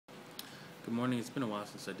Good morning. It's been a while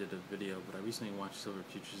since I did a video, but I recently watched Silver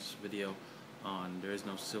Futures video on there is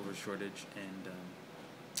no silver shortage, and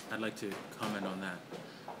I'd like to comment on that.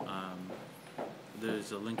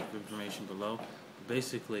 There's a link of information below.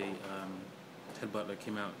 Basically, Ted Butler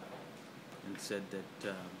came out and said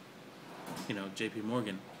that J.P.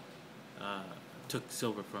 Morgan took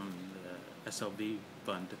silver from the SLV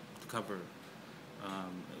fund to cover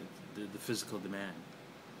the physical demand.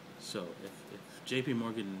 So if J.P.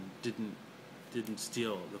 Morgan didn't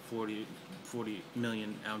steal the 40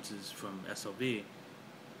 million ounces from SLV,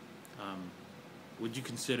 would you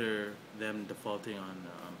consider them defaulting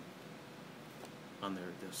on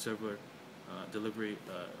their silver delivery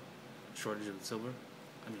shortage of silver?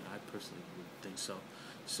 I mean, I personally would think so.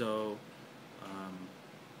 So,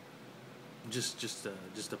 just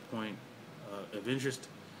a point of interest.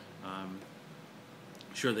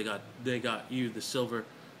 Sure, they got you the silver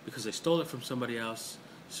because they stole it from somebody else.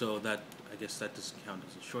 So that, I guess that doesn't count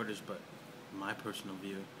as a shortage, but in my personal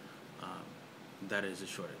view, that is a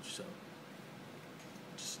shortage. So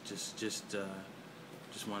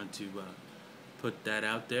just wanted to put that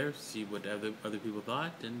out there, see what other people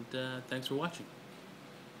thought, and thanks for watching.